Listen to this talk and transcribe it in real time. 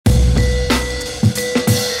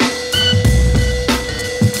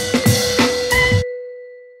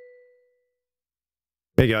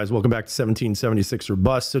Hey guys, welcome back to 1776 or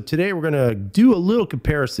Bust. So today we're going to do a little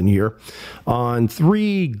comparison here on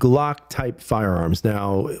three Glock type firearms.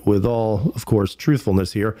 Now, with all, of course,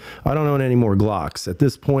 truthfulness here, I don't own any more Glocks. At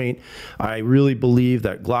this point, I really believe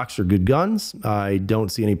that Glocks are good guns. I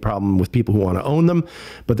don't see any problem with people who want to own them,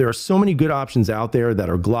 but there are so many good options out there that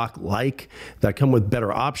are Glock-like, that come with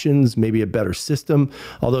better options, maybe a better system.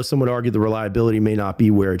 Although some would argue the reliability may not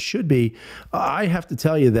be where it should be, I have to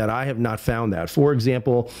tell you that I have not found that. For example,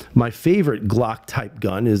 my favorite Glock type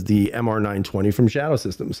gun is the MR920 from Shadow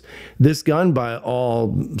Systems. This gun, by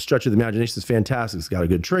all stretch of the imagination, is fantastic. It's got a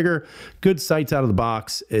good trigger, good sights out of the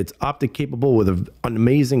box. It's optic capable with an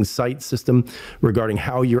amazing sight system regarding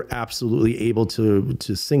how you're absolutely able to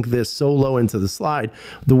sink this so low into the slide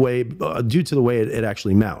due to the way it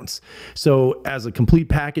actually mounts. So as a complete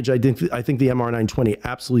package, I think the MR920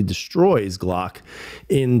 absolutely destroys Glock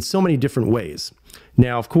in so many different ways.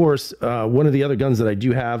 Now, of course, one of the other guns that I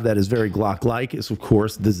do have that is very Glock-like is, of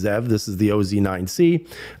course, the ZEV. This is the OZ9C.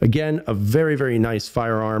 Again, a very, very nice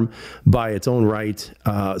firearm by its own right.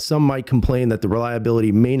 Some might complain that the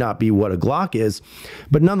reliability may not be what a Glock is,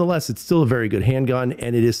 but nonetheless, it's still a very good handgun,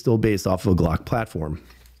 and it is still based off of a Glock platform.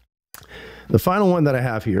 The final one that I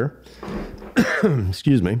have here,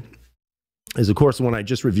 excuse me, is of course the one I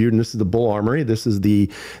just reviewed, and this is the Bull Armory. This is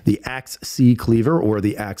the Axe C Cleaver, or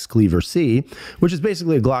the Axe Cleaver C, which is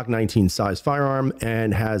basically a Glock 19 size firearm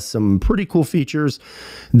and has some pretty cool features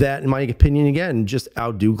that, in my opinion, again, just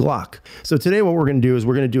outdo Glock. So today what we're going to do is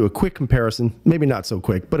we're going to do a quick comparison, maybe not so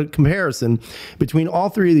quick, but a comparison between all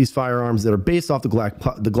three of these firearms that are based off the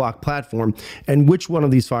Glock platform, and which one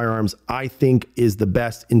of these firearms I think is the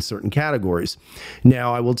best in certain categories.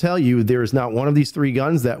 Now, I will tell you, there is not one of these three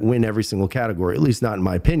guns that win every single category, at least not in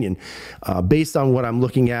my opinion. Based on what I'm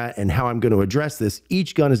looking at and how I'm going to address this,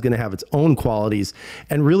 each gun is going to have its own qualities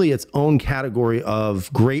and really its own category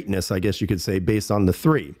of greatness, I guess you could say, based on the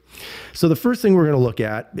three. So the first thing we're going to look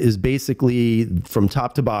at is basically from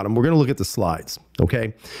top to bottom, we're going to look at the slides.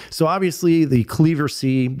 Okay, so obviously the Cleaver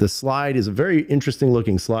C, the slide is a very interesting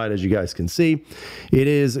looking slide, as you guys can see. It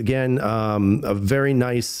is, again, a very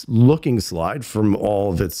nice looking slide from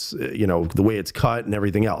all of its, the way it's cut and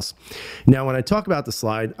everything else. Now, when I talk about the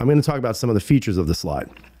slide, I'm going to talk about some of the features of the slide.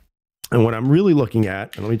 And what I'm really looking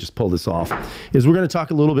at, and let me just pull this off, is we're going to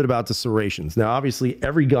talk a little bit about the serrations. Now, obviously,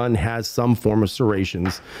 every gun has some form of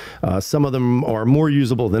serrations. Some of them are more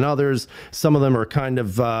usable than others. Some of them are kind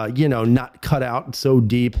of, not cut out so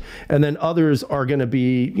deep. And then others are going to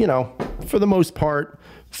be, for the most part,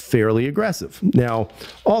 fairly aggressive. Now,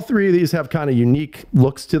 all three of these have kind of unique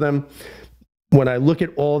looks to them. When I look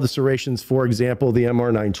at all the serrations, for example, the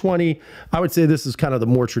MR920, I would say this is kind of the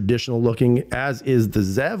more traditional looking, as is the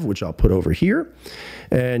ZEV, which I'll put over here.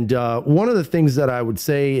 And one of the things that I would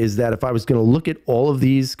say is that if I was going to look at all of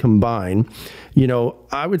these combined,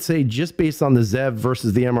 I would say just based on the ZEV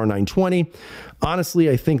versus the MR920, honestly,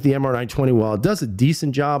 I think the MR920, while it does a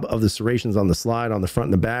decent job of the serrations on the slide, on the front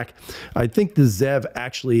and the back, I think the ZEV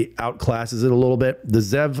actually outclasses it a little bit. The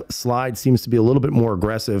ZEV slide seems to be a little bit more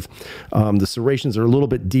aggressive. The serrations are a little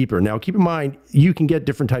bit deeper. Now, keep in mind, you can get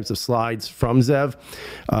different types of slides from ZEV.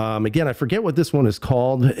 Again, I forget what this one is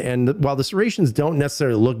called. And while the serrations don't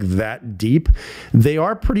necessarily look that deep, they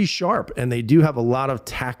are pretty sharp, and they do have a lot of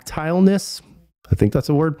tactileness, I think that's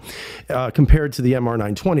a word, compared to the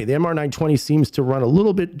MR920. The MR920 seems to run a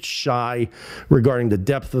little bit shy regarding the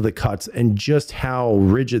depth of the cuts and just how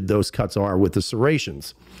rigid those cuts are with the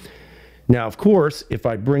serrations. Now, of course, if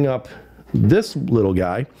I bring up this little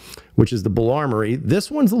guy, which is the Bull Armory, this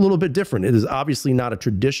one's a little bit different. It is obviously not a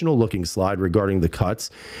traditional looking slide regarding the cuts.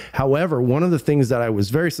 However, one of the things that I was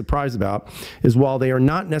very surprised about is while they are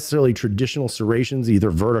not necessarily traditional serrations, either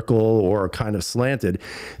vertical or kind of slanted,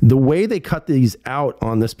 the way they cut these out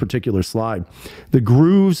on this particular slide, the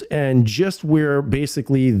grooves and just where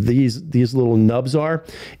basically these little nubs are,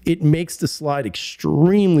 it makes the slide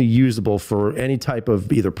extremely usable for any type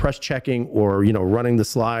of either press checking or, running the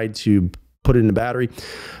slide to put it in a battery.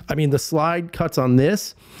 I mean, the slide cuts on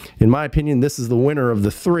this, in my opinion, this is the winner of the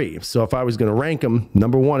three. So if I was going to rank them,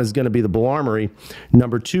 number one is going to be the Bull Armory.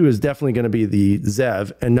 Number two is definitely going to be the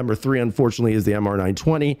ZEV. And number three, unfortunately, is the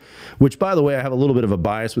MR920, which, by the way, I have a little bit of a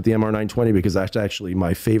bias with the MR920 because that's actually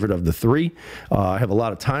my favorite of the three. I have a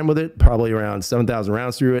lot of time with it, probably around 7,000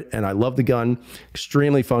 rounds through it. And I love the gun,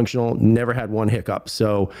 extremely functional, never had one hiccup.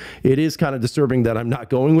 So it is kind of disturbing that I'm not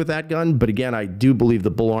going with that gun. But again, I do believe the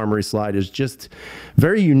Bull Armory slide is just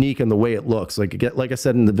very unique in the way it looks. Like I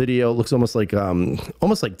said in the video, it looks almost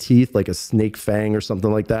like teeth, like a snake fang or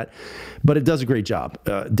something like that. But it does a great job.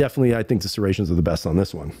 Definitely, I think the serrations are the best on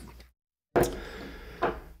this one.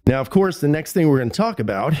 Now, of course, the next thing we're going to talk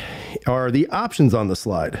about are the options on the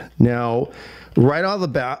slide. Now, right out of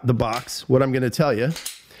the box, what I'm going to tell you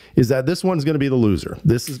is that this one's going to be the loser.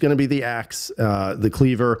 This is going to be the axe, the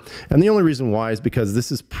cleaver. And the only reason why is because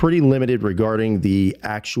this is pretty limited regarding the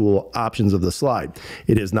actual options of the slide.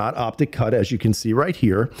 It is not optic cut, as you can see right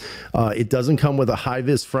here. It doesn't come with a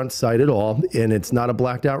high-vis front sight at all, and it's not a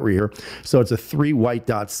blacked out rear. So it's a 3 white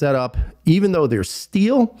dot setup. Even though they're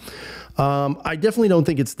steel, I definitely don't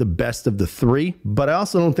think it's the best of the 3, but I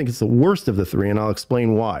also don't think it's the worst of the 3, and I'll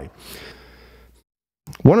explain why.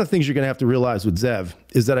 One of the things you're going to have to realize with Zev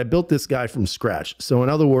is that I built this guy from scratch. So in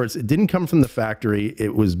other words, it didn't come from the factory.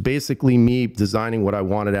 It was basically me designing what I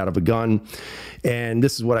wanted out of a gun. And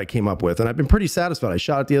this is what I came up with. And I've been pretty satisfied. I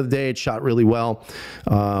shot it the other day. It shot really well.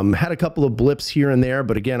 Had a couple of blips here and there.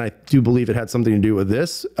 But again, I do believe it had something to do with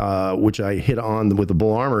this, which I hit on with the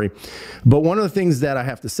Bull Armory. But one of the things that I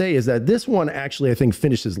have to say is that this one actually, I think,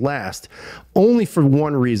 finishes last only for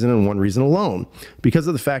one reason and one reason alone. Because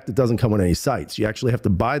of the fact it doesn't come with any sights. You actually have to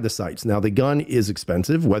buy the sights. Now, the gun is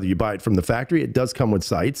expensive. Whether you buy it from the factory, it does come with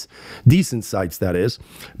sights, decent sights, that is.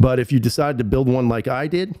 But if you decide to build one like I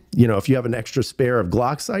did, you know, if you have an extra spare of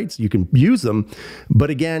Glock sights, you can use them. But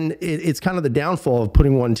again, it's kind of the downfall of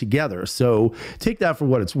putting one together. So take that for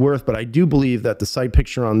what it's worth. But I do believe that the sight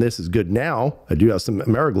picture on this is good now. I do have some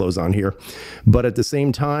Ameriglows on here. But at the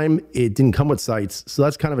same time, it didn't come with sights. So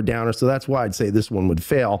that's kind of a downer. So that's why I'd say this one would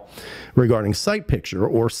fail regarding sight picture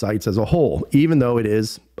or sights as a whole, even though it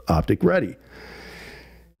is optic ready.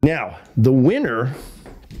 Now, the winner,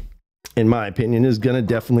 in my opinion, is going to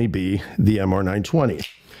definitely be the MR920.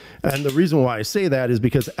 And the reason why I say that is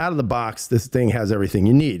because out of the box, this thing has everything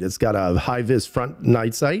you need. It's got a high-vis front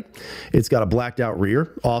night sight. It's got a blacked-out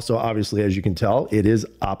rear. Also, obviously, as you can tell, it is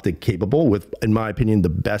optic capable with, in my opinion, the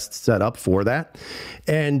best setup for that.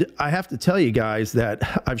 And I have to tell you guys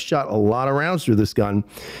that I've shot a lot of rounds through this gun,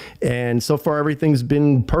 and so far everything's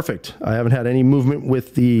been perfect. I haven't had any movement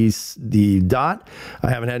with the dot.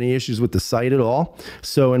 I haven't had any issues with the sight at all.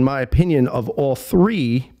 So in my opinion, of all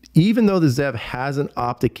 3, even though the Zev has an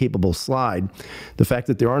optic capable slide, the fact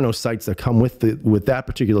that there are no sights that come with that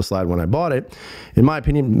particular slide when I bought it, in my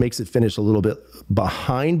opinion, makes it finish a little bit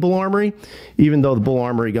behind Bull Armory, even though the Bull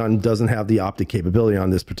Armory gun doesn't have the optic capability on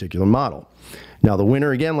this particular model. Now, the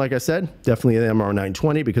winner, again, like I said, definitely the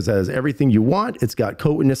MR920 because it has everything you want. It's got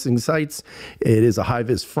coat witnessing sights. It is a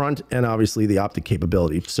high-vis front and obviously the optic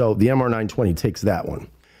capability. So the MR920 takes that one.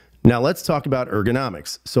 Now let's talk about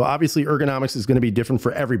ergonomics. So obviously ergonomics is going to be different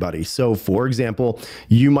for everybody. So for example,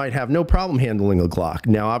 you might have no problem handling a Glock.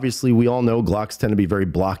 Now obviously we all know Glocks tend to be very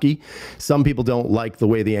blocky. Some people don't like the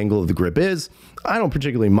way the angle of the grip is. I don't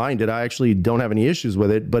particularly mind it. I actually don't have any issues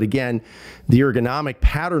with it. But again, the ergonomic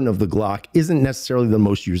pattern of the Glock isn't necessarily the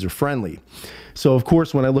most user-friendly. So of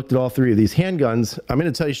course, when I looked at all 3 of these handguns, I'm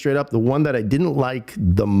going to tell you straight up, the one that I didn't like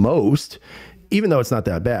the most, even though it's not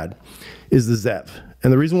that bad, is the Zev.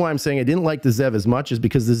 And the reason why I'm saying I didn't like the Zev as much is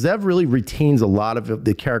because the Zev really retains a lot of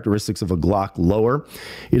the characteristics of a Glock lower.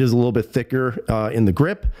 It is a little bit thicker in the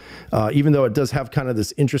grip, even though it does have kind of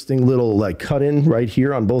this interesting little like cut in right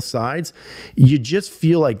here on both sides. You just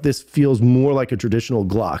feel like this feels more like a traditional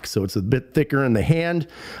Glock. So it's a bit thicker in the hand.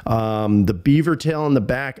 The beaver tail in the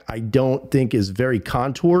back, I don't think is very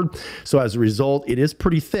contoured. So as a result, it is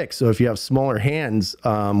pretty thick. So if you have smaller hands,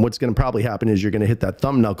 what's going to probably happen is you're going to hit that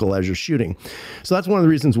thumb knuckle as you're shooting. So that's one of the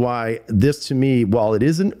reasons why this, to me, while it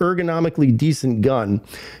is an ergonomically decent gun,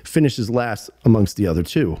 finishes last amongst the other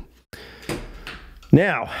 2.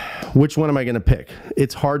 Now, which one am I going to pick?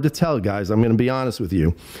 It's hard to tell, guys. I'm going to be honest with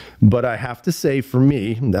you. But I have to say, for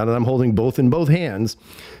me, now that I'm holding both in both hands,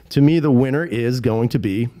 to me, the winner is going to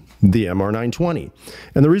be the MR920.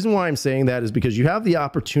 And the reason why I'm saying that is because you have the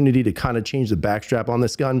opportunity to kind of change the backstrap on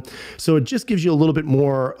this gun. So it just gives you a little bit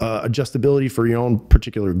more adjustability for your own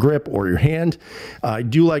particular grip or your hand. I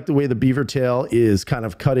do like the way the beaver tail is kind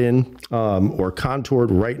of cut in or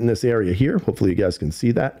contoured right in this area here. Hopefully you guys can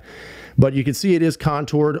see that. But you can see it is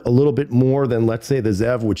contoured a little bit more than, let's say, the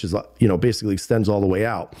Zev, which is, you know, basically extends all the way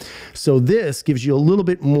out. So this gives you a little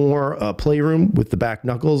bit more playroom with the back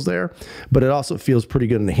knuckles there, but it also feels pretty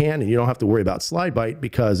good in the hand, and you don't have to worry about slide bite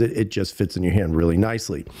because it just fits in your hand really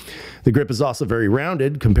nicely. The grip is also very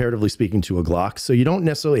rounded, comparatively speaking, to a Glock, so you don't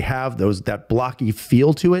necessarily have that blocky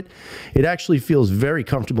feel to it. It actually feels very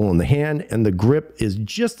comfortable in the hand, and the grip is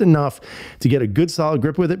just enough to get a good solid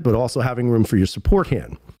grip with it, but also having room for your support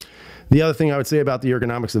hand. The other thing I would say about the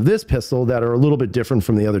ergonomics of this pistol that are a little bit different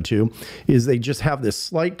from the other two is they just have this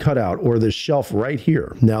slight cutout or this shelf right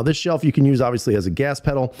here. Now this shelf you can use obviously as a gas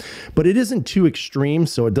pedal, but it isn't too extreme,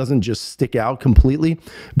 so it doesn't just stick out completely,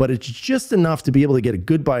 but it's just enough to be able to get a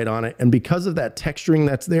good bite on it. And because of that texturing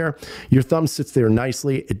that's there, your thumb sits there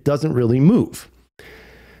nicely. It doesn't really move.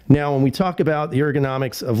 Now, when we talk about the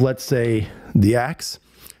ergonomics of, let's say, the axe,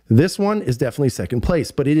 this one is definitely second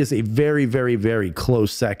place, but it is a very, very, very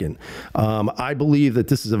close second. I believe that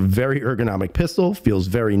this is a very ergonomic pistol, feels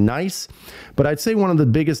very nice, but I'd say one of the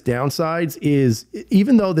biggest downsides is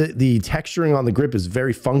even though the texturing on the grip is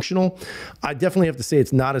very functional, I definitely have to say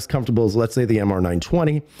it's not as comfortable as, let's say, the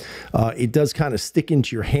MR920. It does kind of stick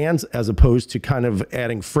into your hands as opposed to kind of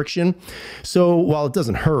adding friction. So while it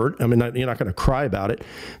doesn't hurt, I mean, you're not going to cry about it.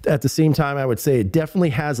 At the same time, I would say it definitely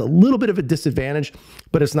has a little bit of a disadvantage,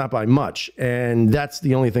 but it's not by much. And that's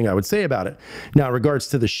the only thing I would say about it. Now, in regards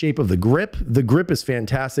to the shape of the grip is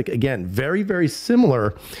fantastic. Again, very, very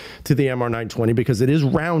similar to the MR920 because it is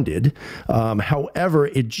rounded. However,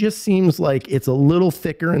 it just seems like it's a little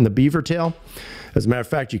thicker in the beaver tail. As a matter of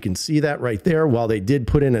fact, you can see that right there. While they did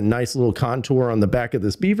put in a nice little contour on the back of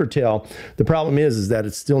this beaver tail, the problem is that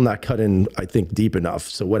it's still not cut in, I think, deep enough.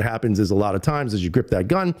 So what happens is a lot of times as you grip that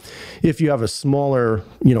gun, if you have a smaller,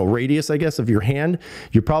 radius, I guess, of your hand,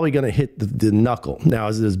 you're probably going to hit the knuckle. Now,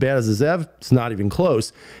 is it as bad as the Zev? It's not even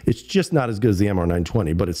close. It's just not as good as the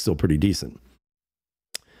MR920, but it's still pretty decent.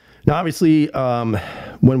 Now, obviously,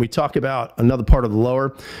 when we talk about another part of the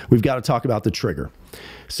lower, we've got to talk about the trigger.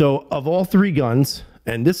 So of all three guns,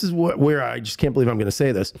 and this is where I just can't believe I'm going to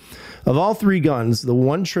say this, of all three guns, the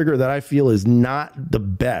one trigger that I feel is not the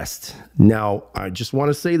best. Now, I just want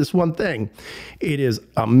to say this one thing. It is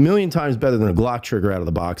a million times better than a Glock trigger out of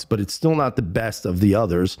the box, but it's still not the best of the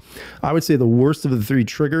others. I would say the worst of the three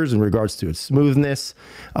triggers in regards to its smoothness,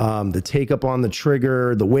 the take up on the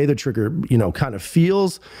trigger, the way the trigger, kind of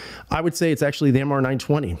feels. I would say it's actually the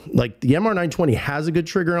MR920. Like the MR920 has a good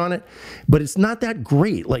trigger on it, but it's not that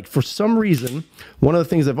great. Like for some reason, one of the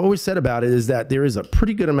things I've always said about it is that there is a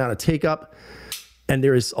pretty good amount of take up and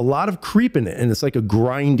there is a lot of creep in it, and it's like a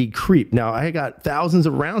grindy creep. Now, I got thousands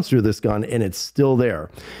of rounds through this gun and it's still there.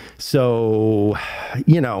 So,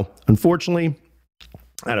 unfortunately,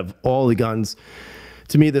 out of all the guns,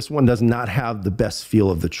 to me, this one does not have the best feel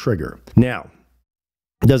of the trigger. Now,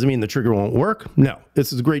 doesn't mean the trigger won't work. No,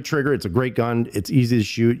 this is a great trigger. It's a great gun. It's easy to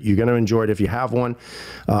shoot. You're going to enjoy it if you have one,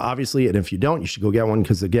 obviously. And if you don't, you should go get one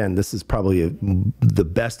because, again, this is probably the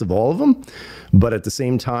best of all of them. But at the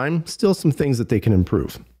same time, still some things that they can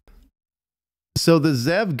improve. So the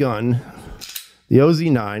Zev gun, the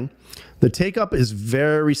OZ9, the take-up is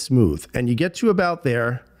very smooth. And you get to about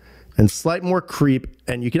there and slight more creep,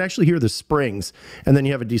 and you can actually hear the springs, and then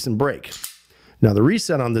you have a decent break. Now, the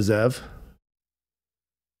reset on the Zev,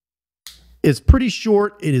 it's pretty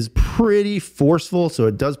short. It is pretty forceful, so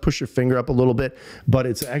it does push your finger up a little bit, but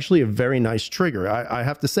it's actually a very nice trigger. I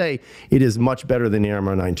have to say it is much better than the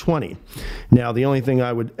MR920. Now, the only thing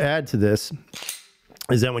I would add to this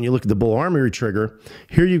is that when you look at the Bull Armory trigger,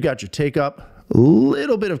 here you've got your take up, a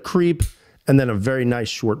little bit of creep, and then a very nice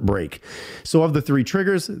short break. So of the three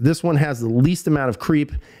triggers, this one has the least amount of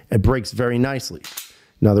creep. It breaks very nicely.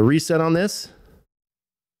 Now, the reset on this,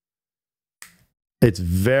 it's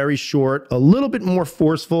very short, a little bit more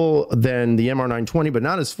forceful than the MR920, but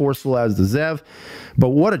not as forceful as the Zev. But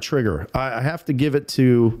what a trigger. I have to give it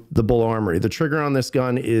to the Bull Armory. The trigger on this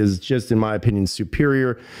gun is just, in my opinion,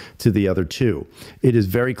 superior to the other two. It is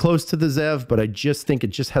very close to the Zev, but I just think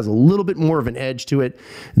it just has a little bit more of an edge to it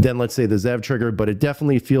than, let's say, the Zev trigger, but it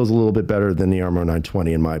definitely feels a little bit better than the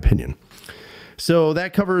MR920, in my opinion. So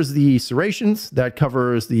that covers the serrations, that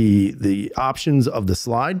covers the options of the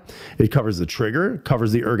slide, it covers the trigger,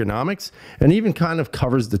 covers the ergonomics, and even kind of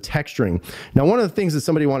covers the texturing. Now, one of the things that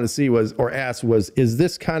somebody wanted to see was, or asked was, is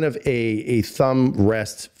this kind of a thumb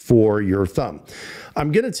rest for your thumb?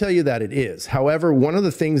 I'm going to tell you that it is. However, one of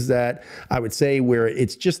the things that I would say where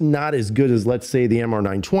it's just not as good as, let's say, the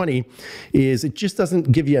MR920 is it just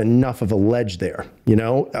doesn't give you enough of a ledge there.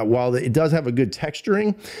 While it does have a good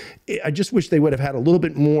texturing, I just wish they would have had a little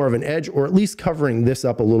bit more of an edge, or at least covering this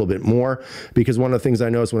up a little bit more, because one of the things I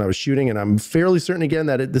noticed when I was shooting, and I'm fairly certain again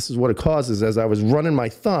that this is what it causes, as I was running my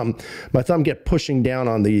thumb kept pushing down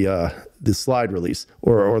on the slide release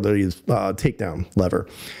or the takedown lever.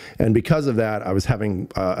 And because of that, I was having,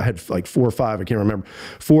 I had like 4 or 5, I can't remember,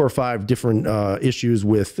 4 or 5 different issues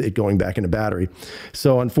with it going back into battery.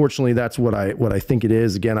 So unfortunately, that's what I think it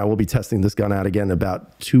is. Again, I will be testing this gun out again in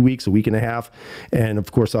about 2 weeks, a week and a half. And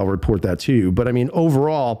of course, I'll report that to you. But I mean,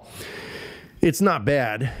 overall, It's not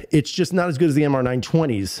bad. It's just not as good as the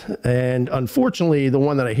MR920s. And unfortunately, the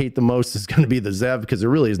one that I hate the most is going to be the Zev, because there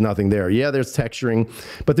really is nothing there. Yeah, there's texturing,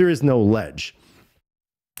 but there is no ledge.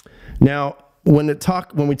 Now, when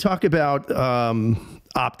we talk about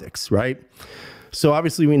optics, right? So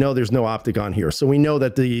obviously we know there's no optic on here. So we know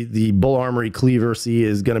that the Bull Armory Cleaver C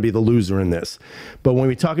is going to be the loser in this. But when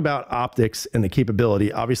we talk about optics and the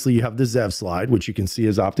capability, obviously you have the Zev slide, which you can see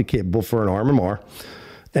is optic capable for an RMR.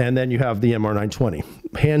 And then you have the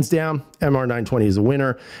MR920. Hands down, MR920 is a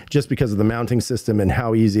winner just because of the mounting system and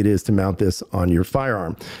how easy it is to mount this on your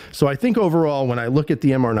firearm. So I think overall, when I look at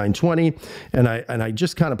the MR920 and I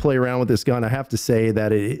just kind of play around with this gun, I have to say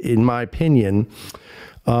that in my opinion,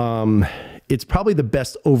 it's probably the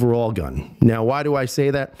best overall gun. Now, why do I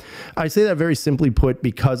say that? I say that very simply put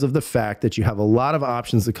because of the fact that you have a lot of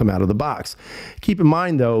options that come out of the box. Keep in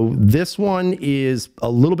mind though, this one is a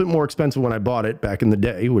little bit more expensive when I bought it back in the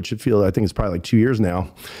day, which I think it's probably like 2 years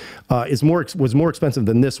now. Was more expensive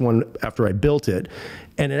than this one after I built it.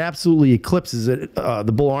 And it absolutely eclipses it,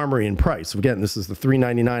 the Bull Armory in price. So again, this is the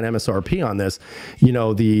 $399 MSRP on this. You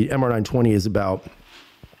know, the MR920 is about,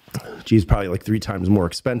 geez, probably like 3 times more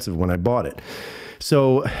expensive when I bought it.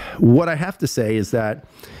 So what I have to say is that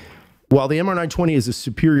while the MR920 is a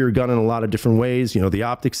superior gun in a lot of different ways, you know, the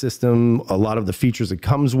optic system, a lot of the features it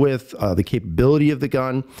comes with, the capability of the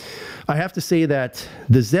gun, I have to say that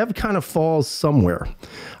the Zev kind of falls somewhere.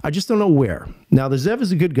 I just don't know where. Now, the Zev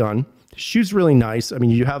is a good gun. Shoots really nice. I mean,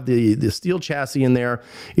 you have the steel chassis in there.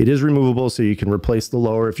 It is removable, so you can replace the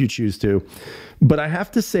lower if you choose to. But I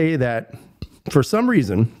have to say that for some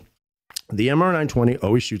reason, the MR920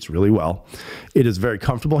 always shoots really well. It is a very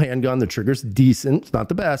comfortable handgun. The trigger's decent. It's not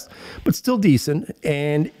the best, but still decent.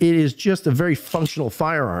 And it is just a very functional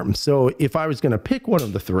firearm. So if I was going to pick one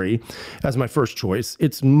of the 3 as my first choice,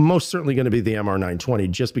 it's most certainly going to be the MR920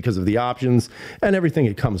 just because of the options and everything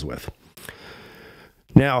it comes with.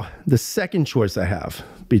 Now, the second choice I have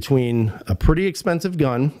between a pretty expensive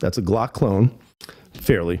gun, that's a Glock clone,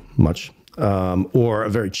 fairly much, or a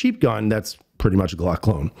very cheap gun, that's pretty much a Glock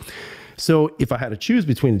clone. So if I had to choose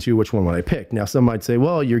between the 2, which one would I pick? Now, some might say,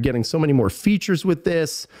 well, you're getting so many more features with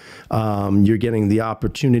this. You're getting the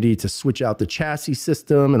opportunity to switch out the chassis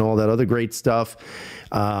system and all that other great stuff.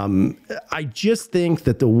 I just think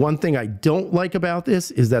that the one thing I don't like about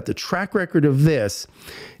this is that the track record of this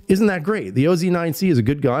isn't that great. The OZ9C is a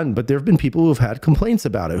good gun, but there have been people who have had complaints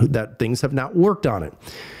about it, that things have not worked on it.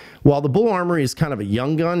 While the Bull Armory is kind of a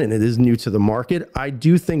young gun and it is new to the market, I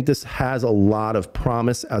do think this has a lot of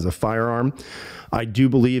promise as a firearm. I do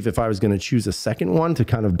believe if I was going to choose a second one to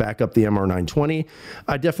kind of back up the MR920,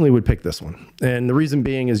 I definitely would pick this one. And the reason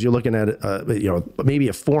being is you're looking at, you know, maybe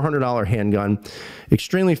a $400 handgun,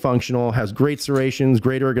 extremely functional, has great serrations,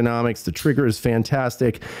 great ergonomics. The trigger is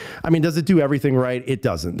fantastic. I mean, does it do everything right? It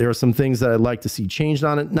doesn't. There are some things that I'd like to see changed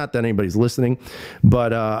on it. Not that anybody's listening,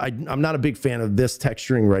 but I'm not a big fan of this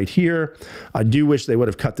texturing right here. I do wish they would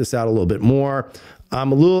have cut this out a little bit more.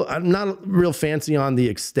 I'm not real fancy on the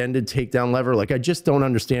extended takedown lever. Like, I just don't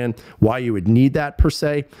understand why you would need that per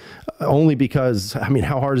se, only because, I mean,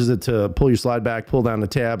 how hard is it to pull your slide back, pull down the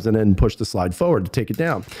tabs, and then push the slide forward to take it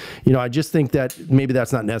down? You know, I just think that maybe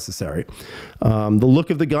that's not necessary. The look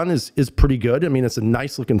of the gun is pretty good. I mean, it's a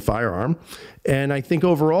nice looking firearm. And I think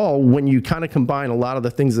overall, when you kind of combine a lot of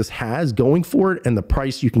the things this has going for it and the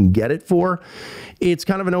price you can get it for, it's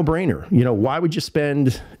kind of a no-brainer. You know, why would you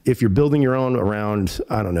spend, if you're building your own, around,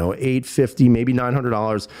 I don't know, $850, maybe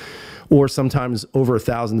 $900, or sometimes over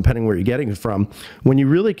 $1,000, depending where you're getting it from, when you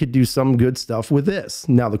really could do some good stuff with this?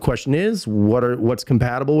 Now, the question is, what's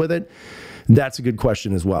compatible with it? That's a good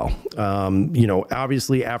question as well. You know,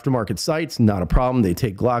 obviously aftermarket sights, not a problem. They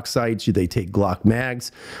take Glock sights, they take Glock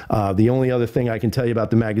mags. The only other thing I can tell you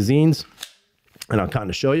about the magazines, and I'll kind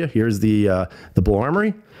of show you, here's the Bull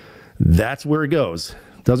Armory. That's where it goes.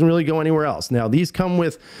 Doesn't really go anywhere else. Now, these come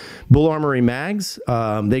with Bull Armory mags.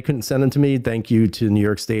 They couldn't send them to me. Thank you to New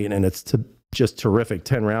York State, and it's just terrific,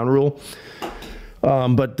 10-round rule.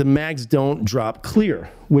 But the mags don't drop clear,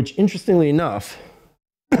 which interestingly enough,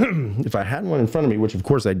 if I had one in front of me, which of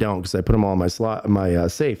course I don't because I put them all in my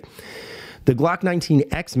safe, the Glock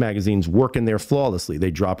 19X magazines work in there flawlessly. They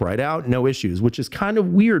drop right out, no issues, which is kind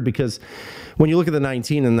of weird because when you look at the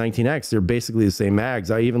 19 and the 19X, they're basically the same mags.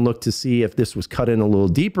 I even looked to see if this was cut in a little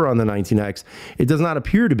deeper on the 19X. It does not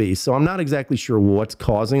appear to be, so I'm not exactly sure what's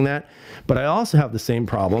causing that. But I also have the same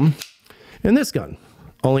problem in this gun,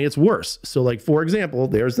 only it's worse. So like, for example,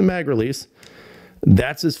 there's the mag release.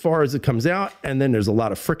 That's as far as it comes out, and then there's a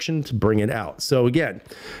lot of friction to bring it out. So again,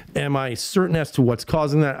 am I certain as to what's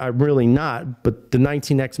causing that? I'm really not, but the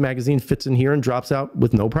 19X magazine fits in here and drops out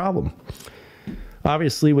with no problem.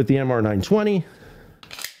 Obviously with the MR920,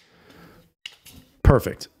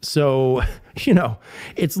 perfect. So, you know,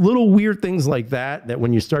 it's little weird things like that, that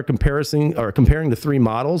when you start comparing the three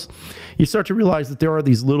models, you start to realize that there are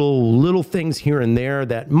these little things here and there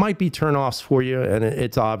that might be turnoffs for you, and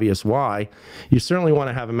it's obvious why. You certainly want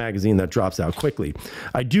to have a magazine that drops out quickly.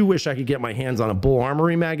 I do wish I could get my hands on a Bull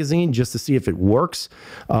Armory magazine just to see if it works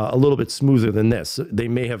a little bit smoother than this. They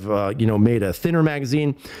may have, you know, made a thinner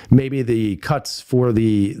magazine. Maybe the cuts for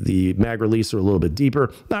the mag release are a little bit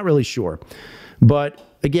deeper. Not really sure. But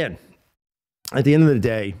again, at the end of the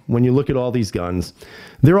day, when you look at all these guns,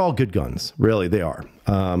 they're all good guns. Really, they are.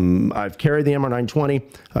 I've carried the MR920.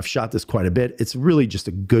 I've shot this quite a bit. It's really just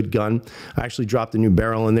a good gun. I actually dropped a new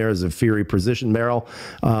barrel in there as a Fury Precision barrel.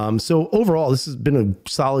 So overall, this has been a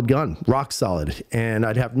solid gun, rock solid. And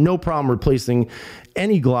I'd have no problem replacing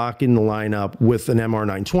any Glock in the lineup with an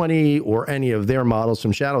MR920 or any of their models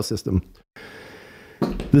from Shadow System.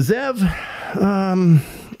 The Zev,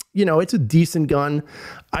 you know, it's a decent gun.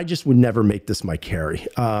 I just would never make this my carry.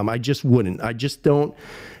 I just wouldn't. I just don't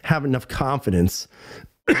have enough confidence.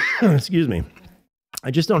 Excuse me.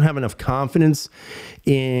 I just don't have enough confidence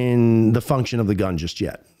in the function of the gun just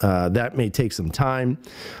yet. That may take some time.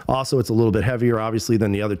 Also, it's a little bit heavier, obviously,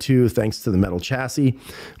 than the other two, thanks to the metal chassis.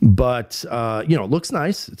 But, you know, it looks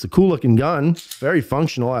nice. It's a cool looking gun. Very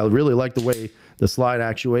functional. I really like the way the slide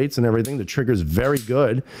actuates and everything. The trigger's very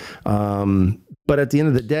good. But at the end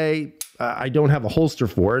of the day, I don't have a holster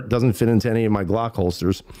for it. It doesn't fit into any of my Glock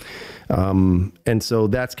holsters. And so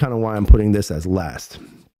that's kind of why I'm putting this as last.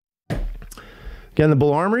 Again, the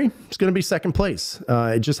Bull Armory is going to be second place.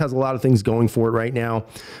 It just has a lot of things going for it right now.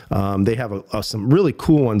 They have some really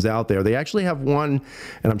cool ones out there. They actually have one,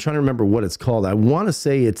 and I'm trying to remember what it's called. I want to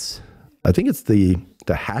say I think it's the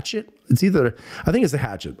Hatchet. It's either, I think it's the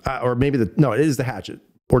Hatchet, or maybe no, it is the Hatchet,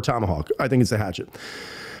 or Tomahawk. I think it's the Hatchet.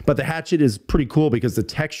 But the Hatchet is pretty cool because the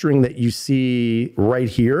texturing that you see right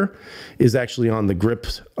here is actually on the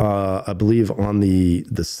grips, I believe, on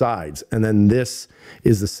the sides. And then this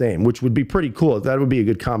is the same, which would be pretty cool. That would be a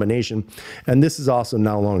good combination. And this is also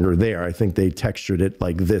no longer there. I think they textured it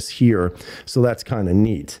like this here. So that's kind of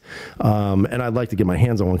neat. And I'd like to get my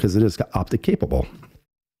hands on one because it is optic capable.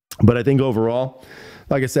 But I think overall,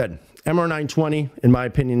 like I said, MR920, in my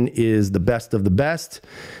opinion, is the best of the best.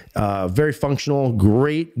 Very functional,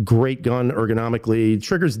 great gun ergonomically.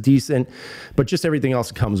 Trigger's decent, but just everything else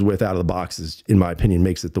it comes with out of the box is, in my opinion,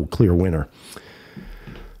 makes it the clear winner.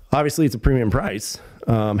 Obviously, it's a premium price.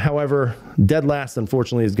 However, dead last,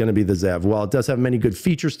 unfortunately, is going to be the Zev. While it does have many good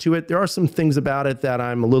features to it, there are some things about it that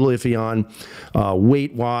I'm a little iffy on,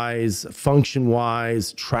 weight-wise,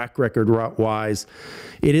 function-wise, track record-wise.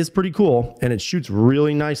 It is pretty cool, and it shoots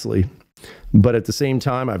really nicely. But at the same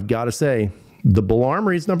time, I've got to say, the Bull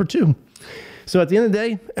Armory is number 2. So at the end of the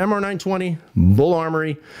day, MR920, Bull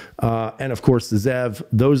Armory, and of course the Zev.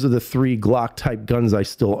 Those are the 3 Glock-type guns I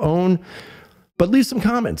still own. But leave some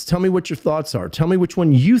comments. Tell me what your thoughts are. Tell me which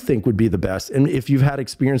one you think would be the best. And if you've had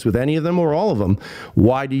experience with any of them or all of them,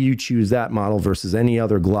 why do you choose that model versus any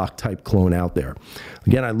other Glock type clone out there?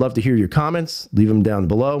 Again, I'd love to hear your comments. Leave them down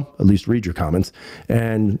below. At least read your comments.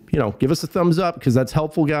 And, you know, give us a thumbs up because that's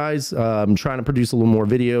helpful, guys. I'm trying to produce a little more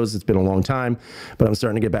videos. It's been a long time, but I'm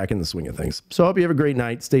starting to get back in the swing of things. So I hope you have a great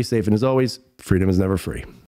night. Stay safe. And as always, freedom is never free.